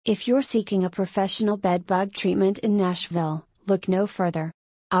If you're seeking a professional bed bug treatment in Nashville, look no further.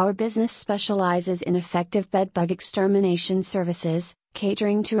 Our business specializes in effective bed bug extermination services,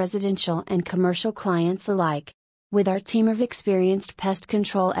 catering to residential and commercial clients alike. With our team of experienced pest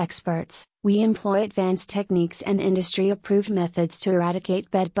control experts, we employ advanced techniques and industry-approved methods to eradicate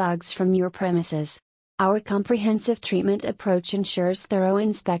bed bugs from your premises. Our comprehensive treatment approach ensures thorough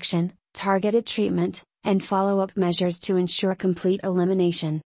inspection, targeted treatment, and follow-up measures to ensure complete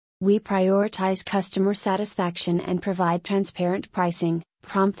elimination. We prioritize customer satisfaction and provide transparent pricing,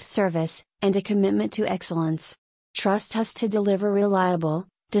 prompt service, and a commitment to excellence. Trust us to deliver reliable,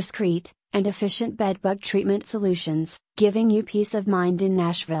 discreet, and efficient bedbug treatment solutions, giving you peace of mind in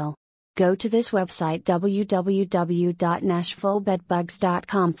Nashville. Go to this website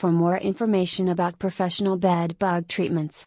www.nashvillebedbugs.com for more information about professional bed bug treatments.